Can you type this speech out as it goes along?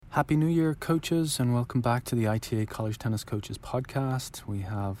Happy New Year, coaches, and welcome back to the ITA College Tennis Coaches podcast. We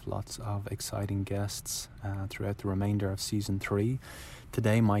have lots of exciting guests throughout the remainder of Season 3.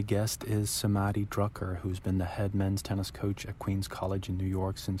 Today, my guest is Samadhi Drucker, who's been the head men's tennis coach at Queen's College in New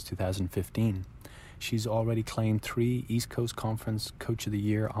York since 2015. She's already claimed 3 East Coast Conference Coach of the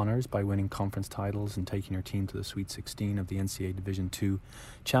Year honors by winning conference titles and taking her team to the Sweet 16 of the NCAA Division II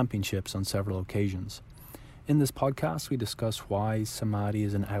championships on several occasions. In this podcast, we discuss why Samadhi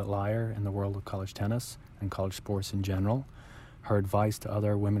is an outlier in the world of college tennis and college sports in general, her advice to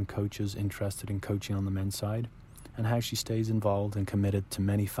other women coaches interested in coaching on the men's side, and how she stays involved and committed to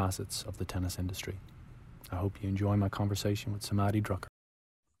many facets of the tennis industry. I hope you enjoy my conversation with Samadhi Drucker.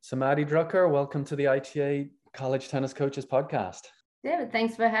 Samadhi Drucker, welcome to the ITA College Tennis Coaches podcast. David,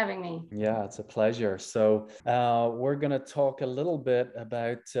 thanks for having me. Yeah, it's a pleasure. So we're going to talk a little bit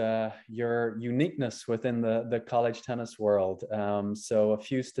about your uniqueness within the college tennis world. So a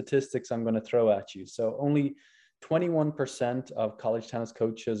few statistics I'm going to throw at you. So only 21% of college tennis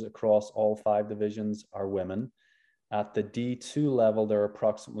coaches across all 5 divisions are women. At the D2 level, there are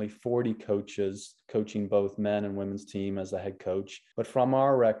approximately 40 coaches coaching both men and women's team as a head coach. But from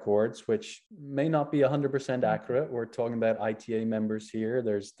our records, which may not be 100% accurate, we're talking about ITA members here.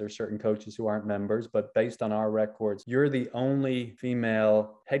 There's certain coaches who aren't members, but based on our records, you're the only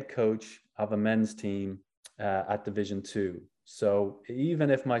female head coach of a men's team at Division 2. So even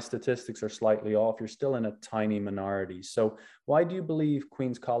if my statistics are slightly off, you're still in a tiny minority. So why do you believe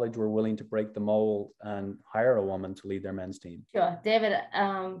Queen's College were willing to break the mold and hire a woman to lead their men's team? Sure, David,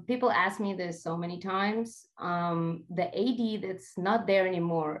 people ask me this so many times. The AD that's not there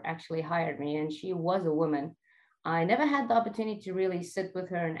anymore actually hired me, and she was a woman. I never had the opportunity to really sit with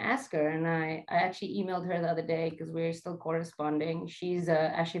her and ask her. And I actually emailed her the other day because we're still corresponding. She's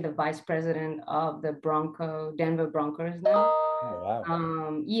actually the vice president of the Denver Broncos now. Oh,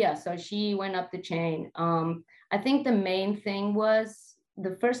 wow. So she went up the chain. I think the main thing was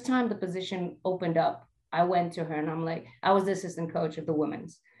the first time the position opened up, I went to her and I'm like, I was the assistant coach of the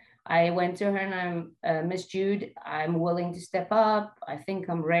women's. I went to her and I'm Miss Jude, I'm willing to step up. I think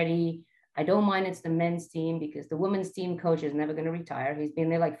I'm ready. I don't mind it's the men's team because the women's team coach is never going to retire. He's been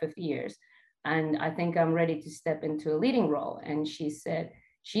there like 50 years. And I think I'm ready to step into a leading role. And she said,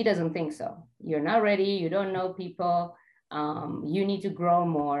 she doesn't think so. You're not ready. You don't know people. You need to grow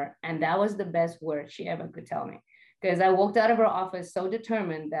more. And that was the best word she ever could tell me. Because I walked out of her office so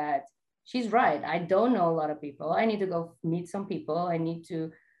determined that she's right. I don't know a lot of people. I need to go meet some people. I need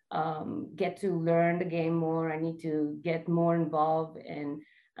to get to learn the game more. I need to get more involved in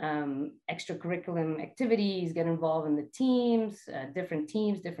extracurricular activities, get involved in the teams,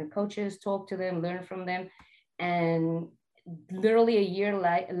 different coaches, talk to them, learn from them. And literally a year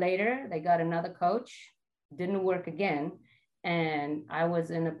later, they got another coach, didn't work again. And I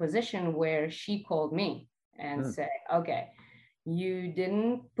was in a position where she called me and said, okay, you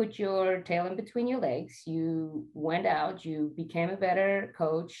didn't put your tail in between your legs. You went out, you became a better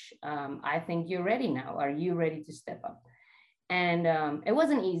coach. I think you're ready now. Are you ready to step up? And it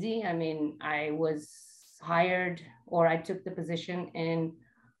wasn't easy. I mean, I was hired, or I took the position in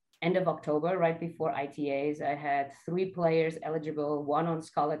end of October, right before ITAs. I had 3 players eligible, 1 on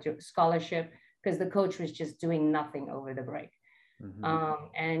scholarship, because the coach was just doing nothing over the break. Mm-hmm.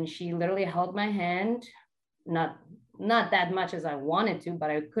 And she literally held my hand, not that much as I wanted to, but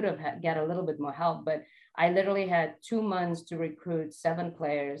I could have got a little bit more help. But I literally had 2 months to recruit 7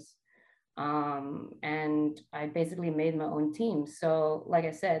 players. And I basically made my own team. So like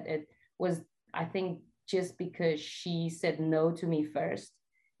I said, it was, I think, just because she said no to me first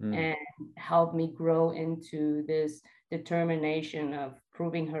and helped me grow into this determination of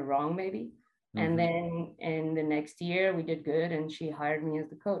proving her wrong, maybe. Mm-hmm. And then in the next year, we did good and she hired me as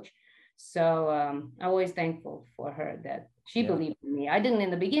the coach. So I'm always thankful for her that she believed in me. I didn't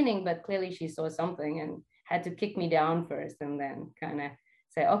in the beginning, but clearly she saw something and had to kick me down first and then kind of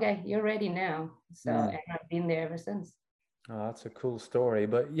say, okay, you're ready now. So, and I've been there ever since. Oh, that's a cool story.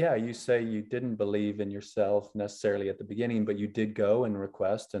 But yeah, you say you didn't believe in yourself necessarily at the beginning, but you did go and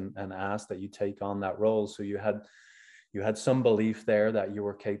request and ask that you take on that role. So you had some belief there that you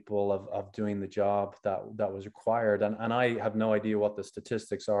were capable of doing the job that was required. And I have no idea what the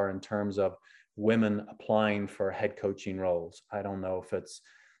statistics are in terms of women applying for head coaching roles. I don't know if it's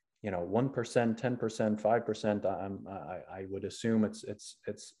 1%, 10%, 5%. I would assume it's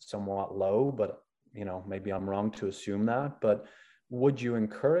somewhat low, but maybe I'm wrong to assume that. But would you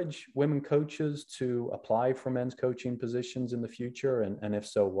encourage women coaches to apply for men's coaching positions in the future? And if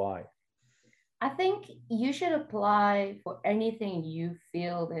so, why? I think you should apply for anything you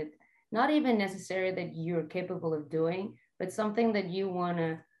feel that not even necessary that you're capable of doing, but something that you want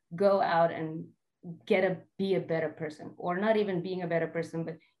to go out and be a better person, or not even being a better person,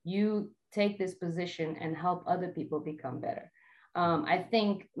 but you take this position and help other people become better. I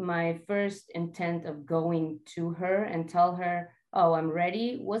think my first intent of going to her and tell her, oh, I'm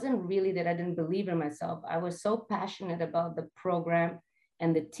ready, wasn't really that I didn't believe in myself. I was so passionate about the program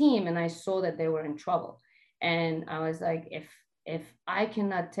and the team, and I saw that they were in trouble. And I was like, if I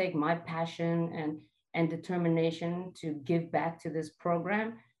cannot take my passion and determination to give back to this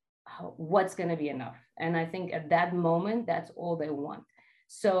program, what's going to be enough? And I think at that moment, that's all they want.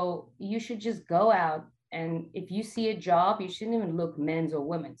 So you should just go out, and if you see a job, you shouldn't even look men's or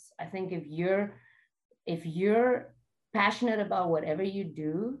women's. I think if you're passionate about whatever you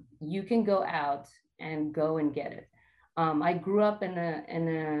do, you can go out and go and get it. I grew up in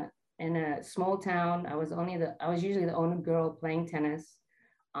a small town. I was usually the only girl playing tennis.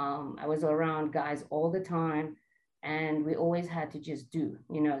 I was around guys all the time, and we always had to just do,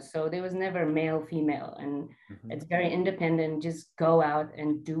 so there was never male, female, and it's very independent. Just go out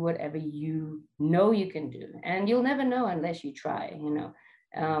and do whatever you know you can do, and you'll never know unless you try.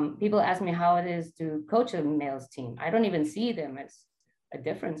 People ask me how it is to coach a males team. I don't even see them as a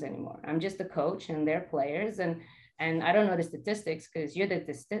difference anymore. I'm just a coach and they're players, and I don't know the statistics because you're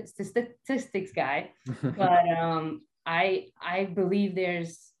the statistics guy, but I believe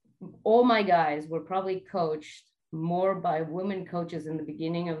all my guys were probably coached more by women coaches in the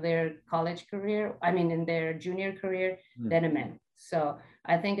beginning of their college career, in their junior career, than a man. So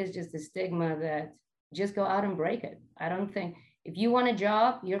I think it's just a stigma that just go out and break it. I don't think, if you want a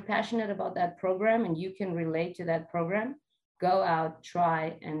job, you're passionate about that program and you can relate to that program, go out,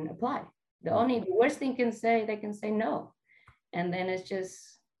 try and apply. The worst thing they can say no. And then it's just,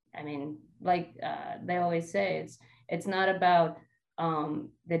 they always say, it's not about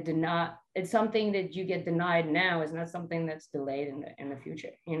it's something that you get denied now. It's not something that's delayed in the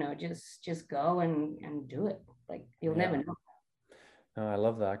future. Just go and do it. Like, you'll never know. No, I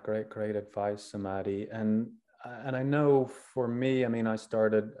love that. Great advice, Samadi. And I know for me, I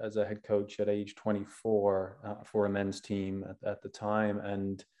started as a head coach at age 24 for a men's team at the time.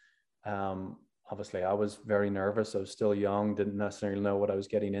 And obviously I was very nervous. I was still young, didn't necessarily know what I was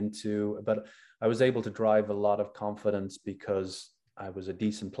getting into, but I was able to drive a lot of confidence because I was a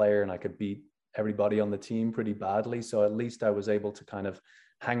decent player and I could beat everybody on the team pretty badly. So at least I was able to kind of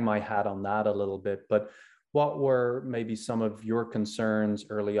hang my hat on that a little bit. But what were maybe some of your concerns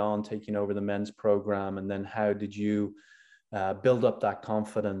early on taking over the men's program? And then how did you build up that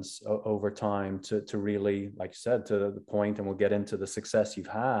confidence over time to really, like you said, to the point, and we'll get into the success you've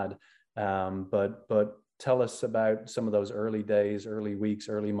had. But tell us about some of those early days, early weeks,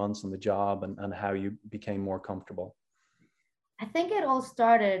 early months on the job, and how you became more comfortable. I think it all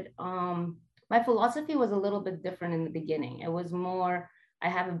started, my philosophy was a little bit different in the beginning. It was more, I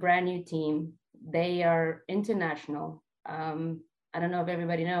have a brand new team. They are international. I don't know if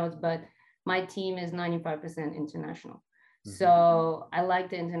everybody knows, but my team is 95% international. So I like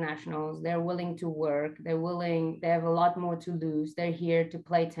the internationals. They're willing to work. They have a lot more to lose. They're here to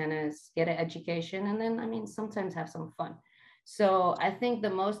play tennis, get an education, and then, sometimes have some fun. So I think the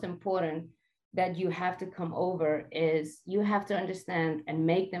most important that you have to come over is you have to understand and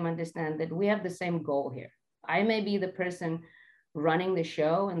make them understand that we have the same goal here. I may be the person running the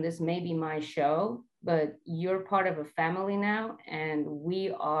show and this may be my show, but you're part of a family now, and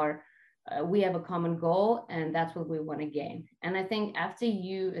we have a common goal, and that's what we want to gain. And I think after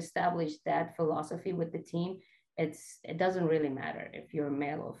you establish that philosophy with the team, it doesn't really matter if you're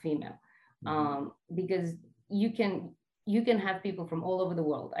male or female, because you can have people from all over the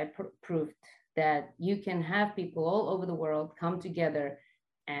world. I proved that you can have people all over the world come together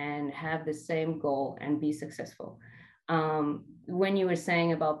and have the same goal and be successful. When you were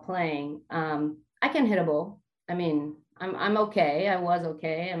saying about playing, I can hit a ball. I'm okay. I was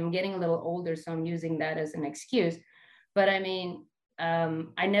okay. I'm getting a little older, so I'm using that as an excuse. But I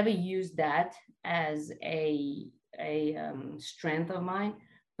never used that as a strength of mine,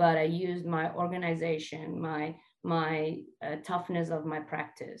 but I used my organization, my toughness of my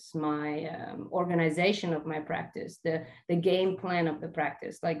practice, my organization of my practice, the game plan of the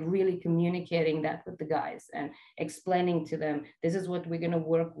practice, like really communicating that with the guys and explaining to them, this is what we're going to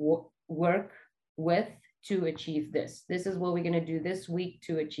work with to achieve this. This is what we're going to do this week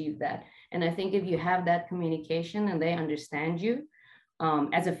to achieve that. And I think if you have that communication and they understand you,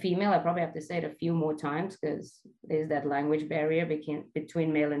 as a female, I probably have to say it a few more times because there's that language barrier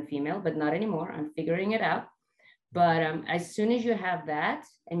between male and female, but not anymore. I'm figuring it out. But as soon as you have that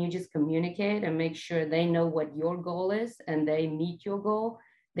and you just communicate and make sure they know what your goal is and they meet your goal,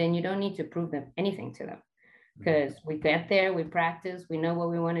 then you don't need to prove them anything to them. because we get there, we practice, we know what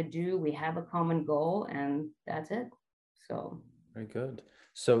we want to do, we have a common goal, and that's it. So very good.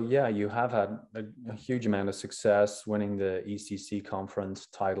 So yeah, you have had a huge amount of success winning the ECC conference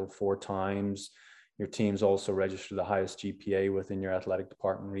title 4 times. Your team's also registered the highest GPA within your athletic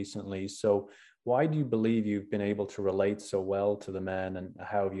department recently. So why do you believe you've been able to relate so well to the men, and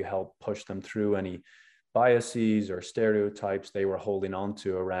how have you helped push them through any biases or stereotypes they were holding on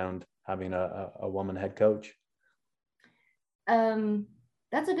to around having a woman head coach?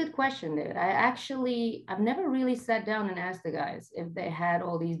 That's a good question, David. I've never really sat down and asked the guys if they had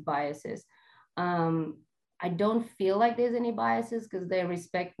all these biases. Um, I don't feel like there's any biases because they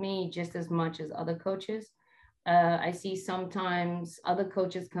respect me just as much as other coaches. I see sometimes other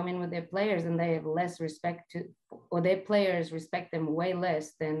coaches come in with their players and they have less respect to, or their players respect them way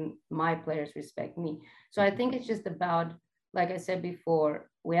less than my players respect me. So I think it's just about, like I said before,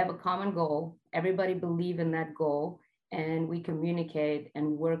 we have a common goal. Everybody believe in that goal, and we communicate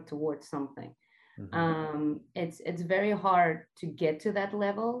and work towards something. It's very hard to get to that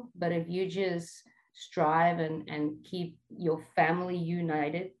level, but if you just strive and keep your family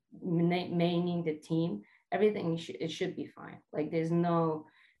united, meaning the team, everything it should be fine. Like there's no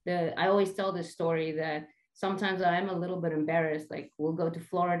I always tell this story that sometimes I'm a little bit embarrassed. Like we'll go to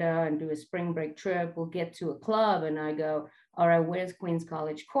Florida and do a spring break trip. We'll get to a club and I go, all right, where's Queens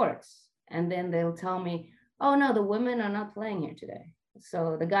College courts? And then they'll tell me, oh no, the women are not playing here today.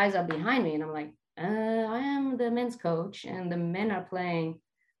 So the guys are behind me and I'm like, I am the men's coach and the men are playing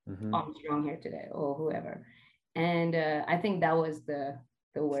Armstrong here today or whoever. And I think that was the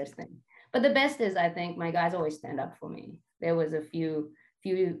worst thing. But the best is I think my guys always stand up for me. There was a few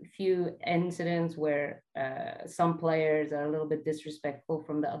incidents where some players are a little bit disrespectful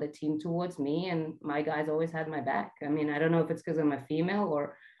from the other team towards me, and my guys always had my back. I mean, I don't know if it's because I'm a female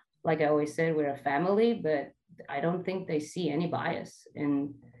or, like I always said, we're a family, but I don't think they see any bias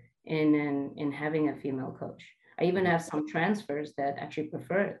in having a female coach. I even have some transfers that actually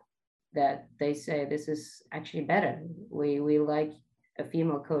prefer it, that they say this is actually better. We like a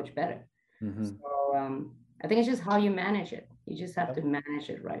female coach better. So I think it's just how you manage it. You just have to manage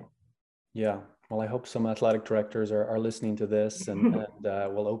it right. Yeah. Well, I hope some athletic directors are listening to this and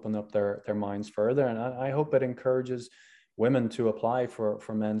will open up their minds further. And I hope it encourages women to apply for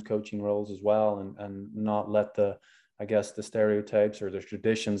men's coaching roles as well, and not let the stereotypes or the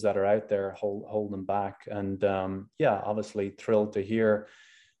traditions that are out there hold them back. And obviously thrilled to hear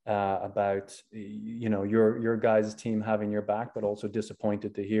about your guys' team having your back, but also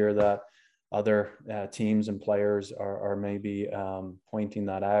disappointed to hear that other teams and players are maybe pointing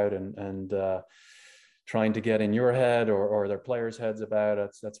that out and trying to get in your head or their players' heads about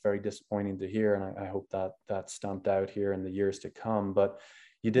it. That's very disappointing to hear, and I hope that that's stamped out here in the years to come. But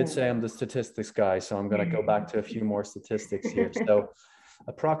you did say I'm the statistics guy, so I'm going to go back to a few more statistics here. So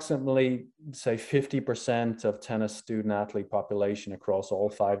approximately, say, 50% of tennis student athlete population across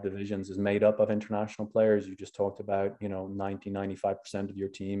all 5 divisions is made up of international players. You just talked about, 95% of your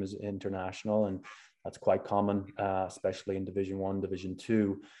team is international, and that's quite common, especially in Division 1, Division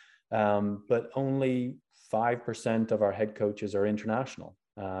 2. But only 5% of our head coaches are international.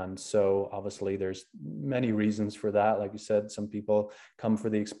 And so obviously there's many reasons for that. Like you said, some people come for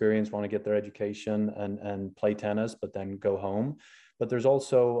the experience, want to get their education and play tennis, but then go home. But there's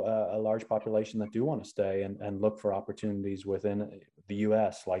also a large population that do want to stay and look for opportunities within the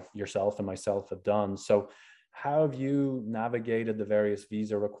US, like yourself and myself have done. So how have you navigated the various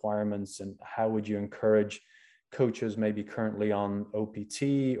visa requirements, and how would you encourage coaches maybe currently on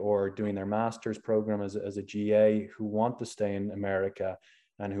OPT or doing their master's program as a GA who want to stay in America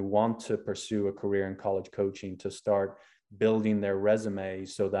and who want to pursue a career in college coaching to start building their resume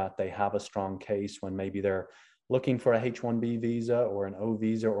so that they have a strong case when maybe they're looking for a H-1B visa or an O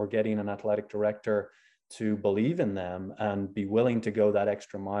visa, or getting an athletic director to believe in them and be willing to go that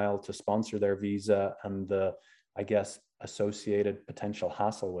extra mile to sponsor their visa and the, associated potential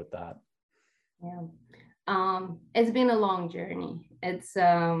hassle with that? Yeah. It's been a long journey. It's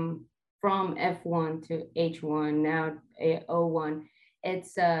from F1 to H1, now O1.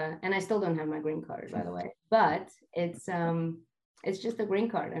 It's and I still don't have my green card, by the way, but it's just a green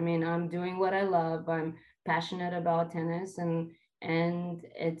card. I mean, I'm doing what I love. I'm passionate about tennis, and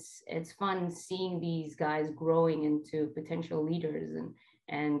it's fun seeing these guys growing into potential leaders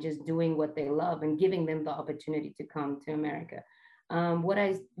and just doing what they love and giving them the opportunity to come to America. What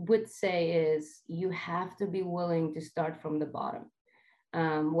I would say is you have to be willing to start from the bottom.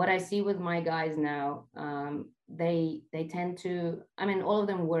 What I see with my guys now, they tend to, I mean, all of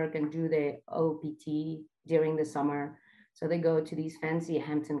them work and do their OPT during the summer. So they go to these fancy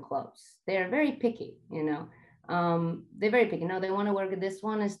Hampton clubs. They're very picky, They're very picky. No, they want to work. This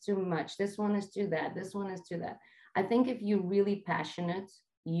one is too much. This one is too that. This one is too that. I think if you're really passionate,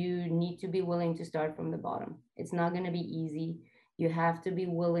 you need to be willing to start from the bottom. It's not going to be easy. You have to be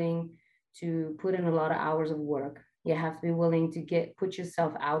willing to put in a lot of hours of work. You have to be willing to put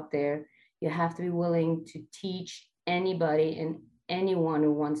yourself out there. You have to be willing to teach anybody and anyone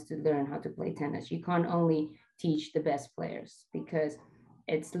who wants to learn how to play tennis. You can't only teach the best players, because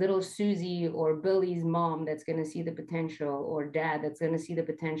it's little Susie or Billy's mom that's going to see the potential, or dad that's going to see the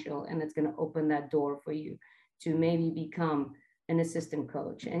potential, and that's going to open that door for you to maybe become an assistant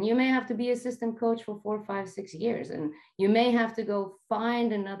coach. And you may have to be assistant coach for 4, 5, 6 years, and you may have to go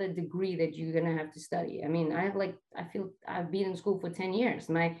find another degree that you're going to have to study. I mean, I feel I've been in school for 10 years.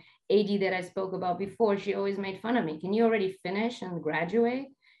 My AD that I spoke about before, she always made fun of me. Can you already finish and graduate?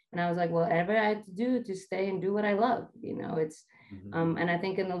 And I was like, well, whatever I had to do to stay and do what I love, it's, and I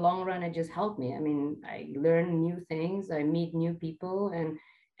think in the long run, it just helped me. I mean, I learn new things, I meet new people,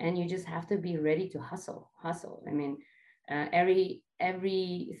 and you just have to be ready to hustle. I mean, every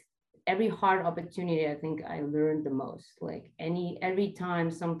hard opportunity, I think I learned the most. Like every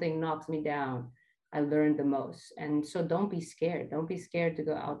time something knocks me down, I learned the most. And so don't be scared. Don't be scared to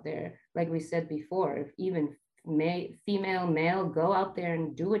go out there. Like we said before, if even female, male, go out there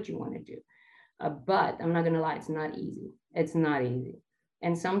and do what you want to do. But I'm not gonna lie, it's not easy. It's not easy.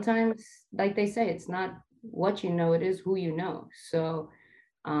 And sometimes, like they say, it's not what you know, it is who you know. So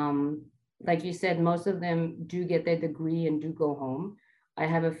like you said, most of them do get their degree and do go home. I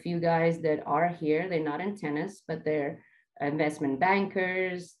have a few guys that are here. They're not in tennis, but they're investment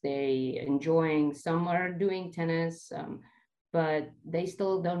bankers. They enjoying, some are doing tennis, but they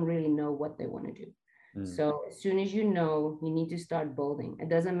still don't really know what they want to do. So as soon as you know, you need to start building. It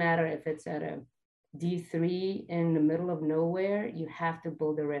doesn't matter if it's at a D3 in the middle of nowhere, you have to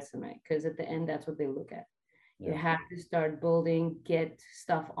build a resume, because at the end, that's what they look at. You have to start building, get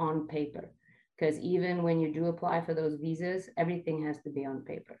stuff on paper, because even when you do apply for those visas, everything has to be on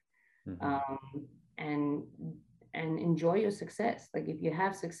paper. And enjoy your success. Like if you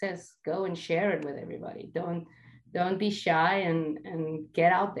have success, go and share it with everybody. Don't be shy, and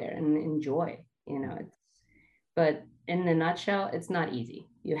get out there and enjoy. But in a nutshell, it's not easy.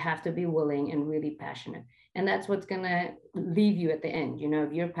 You have to be willing and really passionate, and that's what's gonna leave you at the end.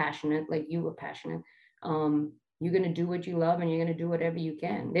 If you're passionate, like you were passionate, you're going to do what you love, and you're going to do whatever you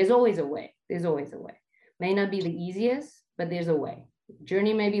can. There's always a way. There's always a way. May not be the easiest, but there's a way.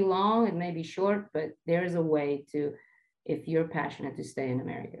 Journey may be long, it may be short, but there is a way to, if you're passionate, to stay in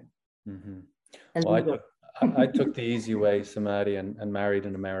America. Well, I took the easy way, Samadi, and married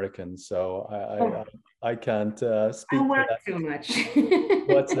an American, so I can't speak. I work too much.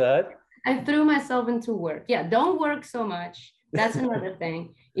 What's that? I threw myself into work. Yeah, don't work so much. That's another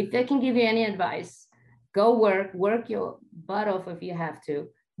thing. If I can give you any advice, go work your butt off if you have to,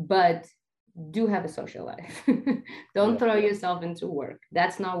 but do have a social life. Don't throw yourself into work.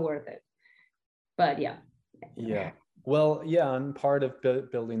 That's not worth it. But yeah. Well, yeah, and part of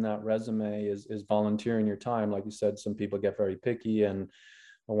building that resume is volunteering your time. Like you said, some people get very picky and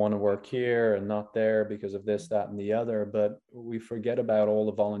I want to work here and not there because of this, that, and the other. But we forget about all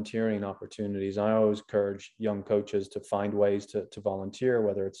the volunteering opportunities. I always encourage young coaches to find ways to volunteer,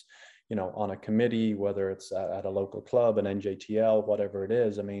 whether it's on a committee, whether it's at a local club, an NJTL, whatever it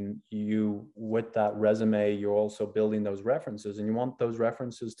is. I mean, you, with that resume, you're also building those references, and you want those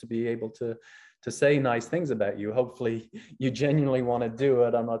references to be able to say nice things about you. Hopefully you genuinely want to do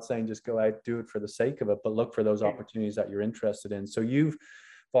it. I'm not saying just go out, do it for the sake of it, but look for those opportunities that you're interested in. So you've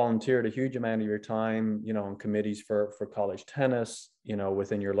volunteered a huge amount of your time, on committees for college tennis,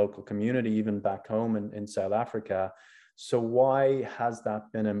 within your local community, even back home in South Africa. So why has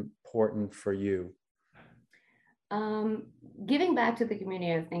that been important for you? Giving back to the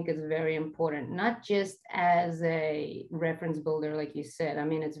community, I think, is very important, not just as a reference builder, like you said. I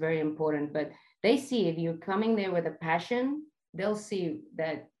mean, it's very important, but they see if you're coming there with a passion, they'll see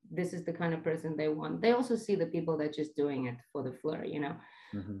that this is the kind of person they want. They also see the people that just doing it for the flair,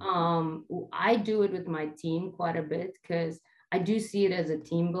 I do it with my team quite a bit because I do see it as a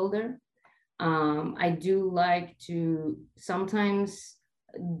team builder. I do like to sometimes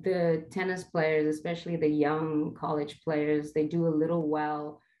the tennis players, especially the young college players, they do a little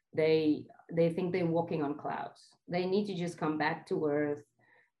well. They think they're walking on clouds. They need to just come back to earth,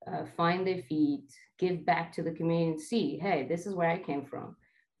 find their feet, give back to the community, and see, hey, this is where I came from.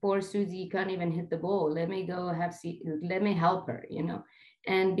 Poor Susie can't even hit the ball. Let me go let me help her,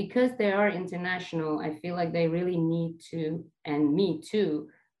 And because they are international, I feel like they really need to, and me too,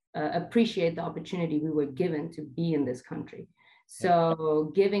 appreciate the opportunity we were given to be in this country.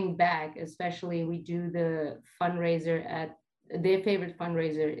 So giving back, especially we do the fundraiser at their favorite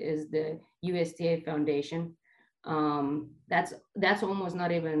fundraiser is the USTA Foundation. That's almost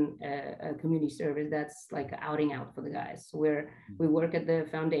not even a community service. That's like outing out for the guys. Where we work at the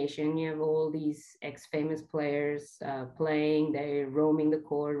foundation, you have all these ex-famous players playing. They're roaming the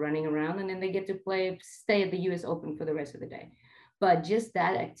court, running around, and then they get to stay at the U.S. Open for the rest of the day. But just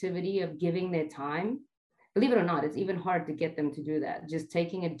that activity of giving their time, believe it or not, it's even hard to get them to do that. Just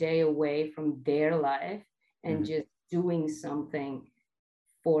taking a day away from their life and just doing something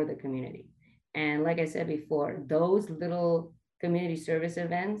for the community. And like I said before, those little community service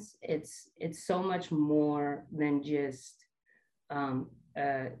events, it's so much more than just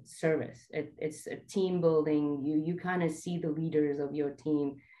service. It's a team building. You kind of see the leaders of your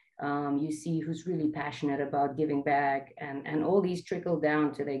team. You see who's really passionate about giving back, and all these trickle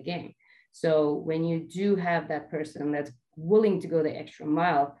down to their game. So when you do have that person that's willing to go the extra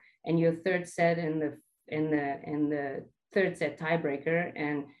mile, and your third set in the third set tiebreaker,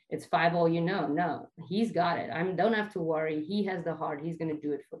 and it's 5-all, no, he's got it. Don't have to worry. He has the heart. He's going to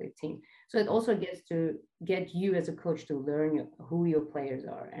do it for the team. So it also gets to get you as a coach to learn who your players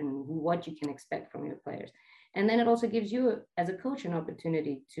are and what you can expect from your players. And then it also gives you as a coach an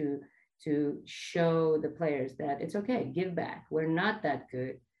opportunity to show the players that it's okay, give back. We're not that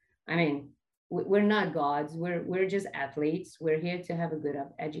good. I mean, we're not gods. We're just athletes. We're here to have a good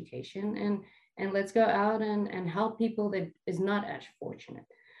education, and let's go out and help people that is not as fortunate.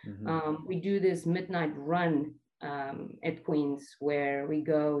 We do this midnight run at Queens, where we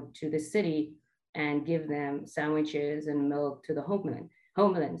go to the city and give them sandwiches and milk to the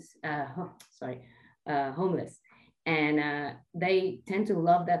homeless, and they tend to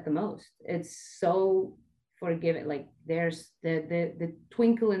love that the most. It's so forgiving. Like there's the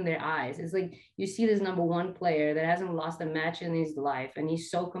twinkle in their eyes. It's like you see this number one player that hasn't lost a match in his life, and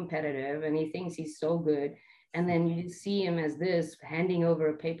he's so competitive and he thinks he's so good, and then you see him as this handing over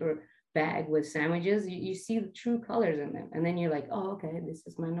a paper bag with sandwiches. You see the true colors in them, and then you're like, oh, okay, this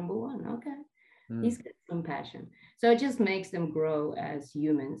is my number one. Okay, he's got some passion. So it just makes them grow as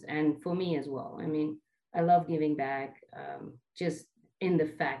humans, and for me as well. I mean, I love giving back, just in the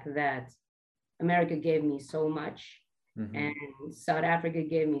fact that America gave me so much, and South Africa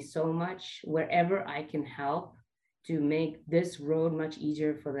gave me so much. Wherever I can help to make this road much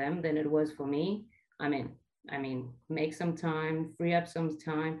easier for them than it was for me, I'm in. I mean, make some time, free up some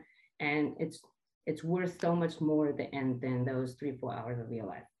time, and it's worth so much more at the end than those 3-4 hours of your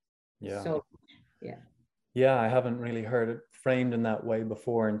life. Yeah. So, yeah. Yeah, I haven't really heard it framed in that way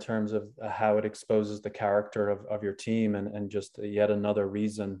before, in terms of how it exposes the character of your team, and just yet another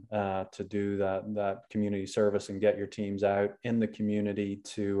reason to do that community service and get your teams out in the community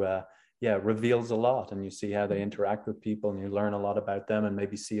to reveals a lot, and you see how they interact with people, and you learn a lot about them, and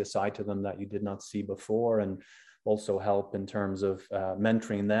maybe see a side to them that you did not see before, and also help in terms of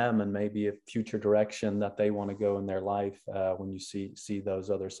mentoring them and maybe a future direction that they want to go in their life when you see those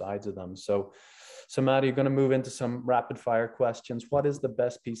other sides of them. So Maddie, you're going to move into some rapid fire questions. What is the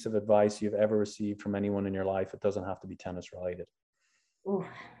best piece of advice you've ever received from anyone in your life? It doesn't have to be tennis related. Ooh,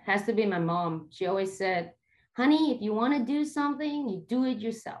 has to be my mom. She always said, honey, if you want to do something, you do it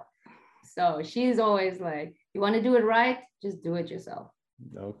yourself. So she's always like, you want to do it right, just do it yourself.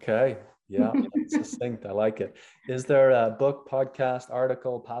 Okay. Yeah, succinct. I like it. Is there a book, podcast,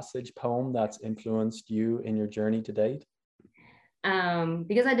 article, passage, poem that's influenced you in your journey to date?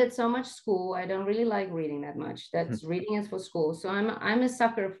 Because I did so much school, I don't really like reading that much. That's reading is for school. So I'm a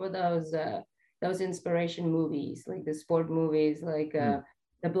sucker for those inspiration movies, like the sport movies, like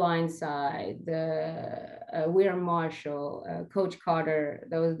The Blind Side, the Weir Marshall, Coach Carter,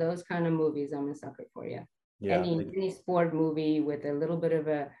 those kind of movies. I'm a sucker for. Yeah. Any sport movie with a little bit of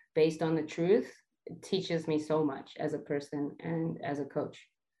a based on the truth, it teaches me so much as a person and as a coach.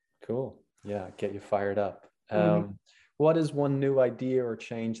 Cool. Yeah, get you fired up. What is one new idea or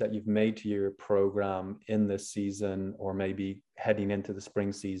change that you've made to your program in this season, or maybe heading into the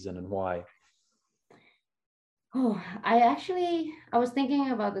spring season, and why? Oh, I was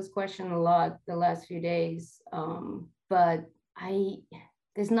thinking about this question a lot the last few days, but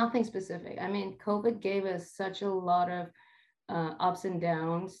there's nothing specific. I mean, COVID gave us such a lot of ups and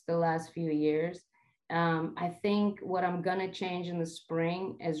downs the last few years. I think what I'm gonna change in the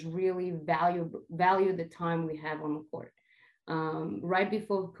spring is really value the time we have on the court. Right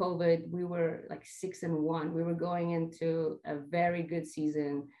before COVID, we were like 6-1. We were going into a very good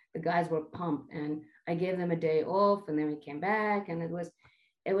season. The guys were pumped, and I gave them a day off, and then we came back, and it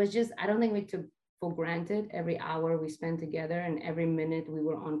was just, I don't think we took for granted every hour we spent together and every minute we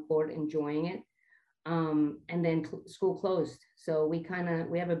were on court enjoying it. And then school closed. So we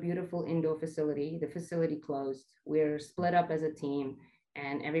have a beautiful indoor facility. The facility closed. We're split up as a team,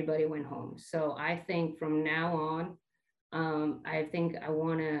 and everybody went home. So I think from now on, I think I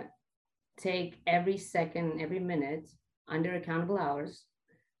want to take every second, every minute under accountable hours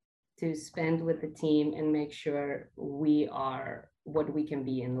to spend with the team and make sure we are what we can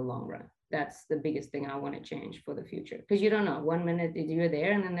be in the long run. That's the biggest thing I want to change for the future, because you don't know, 1 minute you're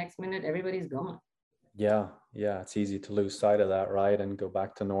there and the next minute everybody's gone. Yeah, yeah, it's easy to lose sight of that, right? And go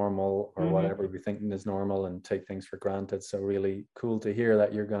back to normal or Mm-hmm. whatever we think is normal and take things for granted. So really cool to hear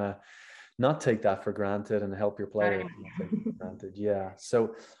that you're gonna not take that for granted and help your players not take it for granted. Yeah.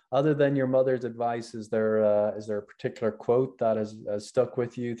 So other than your mother's advice, is there a particular quote that has stuck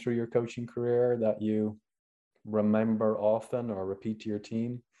with you through your coaching career that you remember often or repeat to your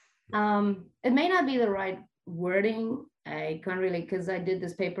team? It may not be the right wording. I can't really, because I did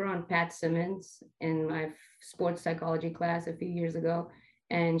this paper on Pat Simmons in my sports psychology class a few years ago.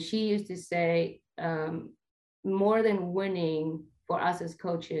 And she used to say, more than winning for us as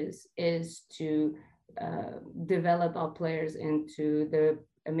coaches is to develop our players into the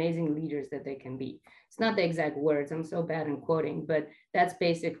amazing leaders that they can be. It's not the exact words, I'm so bad in quoting, but that's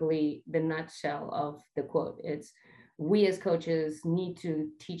basically the nutshell of the quote. It's, we as coaches need to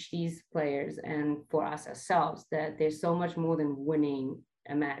teach these players and for us ourselves that there's so much more than winning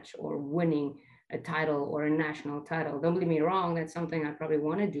a match or winning a title or a national title. Don't get me wrong, that's something I probably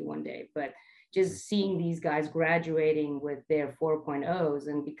want to do one day, but just seeing these guys graduating with their 4.0s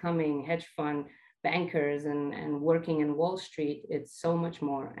and becoming hedge fund bankers and working in Wall Street, it's so much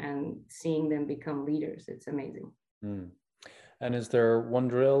more. And seeing them become leaders, it's amazing. Mm. And is there one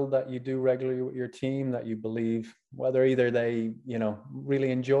drill that you do regularly with your team that you believe, whether either they,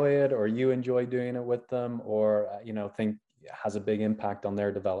 really enjoy it or you enjoy doing it with them, or, think has a big impact on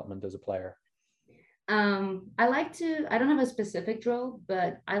their development as a player? I don't have a specific drill,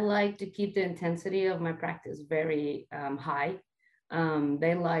 but I like to keep the intensity of my practice very high.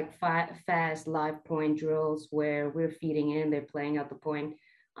 They like fast live point drills where we're feeding in, they're playing out the point.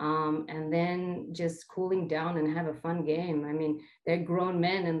 And then just cooling down and have a fun game. I mean, they're grown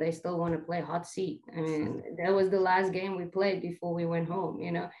men and they still want to play hot seat. I mean, that was the last game we played before we went home.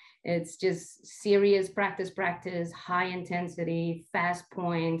 It's just serious practice, high intensity, fast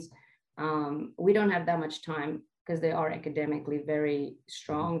points. We don't have that much time because they are academically very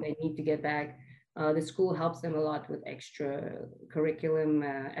strong. They need to get back. The school helps them a lot with extra curriculum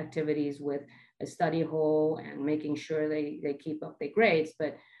activities, with a study hall and making sure they keep up their grades.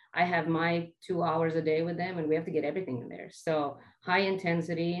 But I have my 2 hours a day with them and we have to get everything in there. So high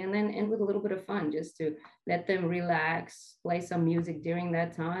intensity and then end with a little bit of fun, just to let them relax, play some music during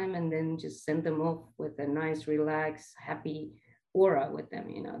that time, and then just send them off with a nice, relaxed, happy aura with them.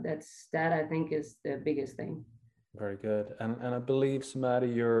 That I think is the biggest thing. Very good. And I believe,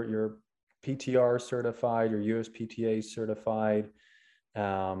 Samadi, you're PTR certified or USPTA certified.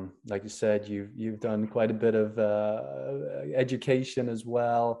 Like you said, you've done quite a bit of education as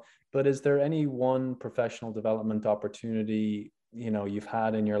well. But is there any one professional development opportunity you've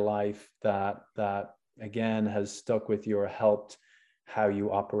had in your life that again has stuck with you or helped how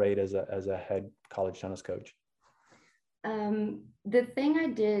you operate as a head college tennis coach? The thing I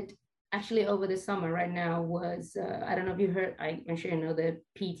did actually over the summer right now was, I don't know if you heard, I'm sure you know the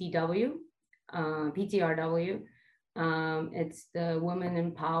PTW, PTRW. It's the Women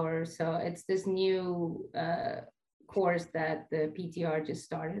in Power. So it's this new course that the PTR just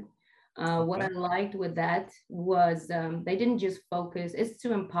started. What I liked with that was they didn't just focus, it's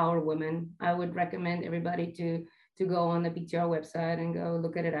to empower women. I would recommend everybody to go on the PTR website and go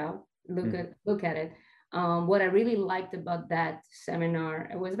look at it out, look at it. What I really liked about that seminar,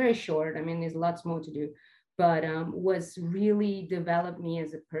 it was very short. I mean, there's lots more to do, but was really developed me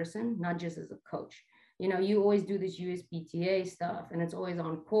as a person, not just as a coach. You always do this USPTA stuff and it's always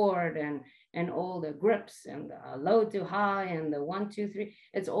on court and all the grips and the low to high and the 1, 2, 3.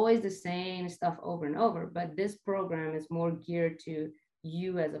 It's always the same stuff over and over. But this program is more geared to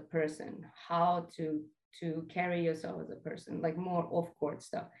you as a person, how to carry yourself as a person, like more off-court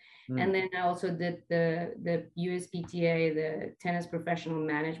stuff. And then I also did the USPTA, the Tennis Professional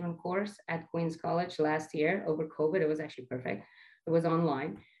Management course at Queens College last year over COVID. It was actually perfect. It was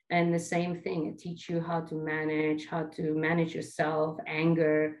online. And the same thing, it teaches you how to manage yourself,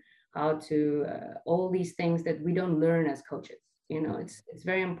 anger, how to, all these things that we don't learn as coaches. It's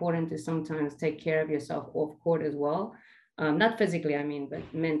very important to sometimes take care of yourself off court as well. Not physically, I mean, but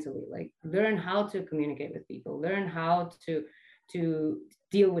mentally, like learn how to communicate with people, learn how to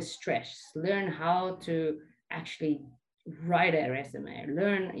deal with stress, learn how to actually write a resume,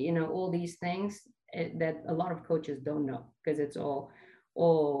 learn, all these things. that a lot of coaches don't know, because it's all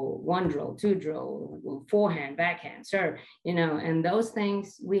one drill, two drill, forehand, backhand, serve, and those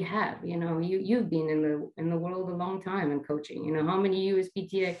things we have. You've been in the world a long time in coaching. How many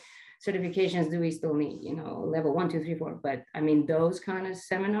USPTA certifications do we still need? Level 1, 2, 3, 4. But I mean, those kind of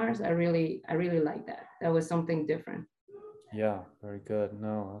seminars, I really like that. That was something different. Yeah, very good.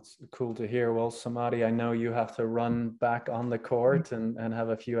 No, that's cool to hear. Well, Samadhi, I know you have to run back on the court and have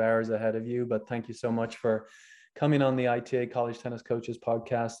a few hours ahead of you, but thank you so much for coming on the ITA College Tennis Coaches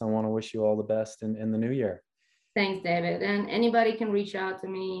podcast. I want to wish you all the best in the new year. Thanks, David. And anybody can reach out to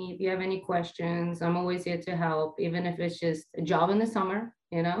me if you have any questions. I'm always here to help, even if it's just a job in the summer.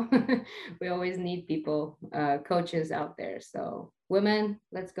 We always need people, coaches out there. So women,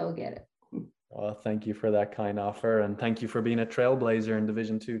 let's go get it. Well, thank you for that kind offer, and thank you for being a trailblazer in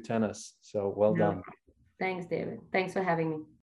Division II tennis. So well done. Thanks, David. Thanks for having me.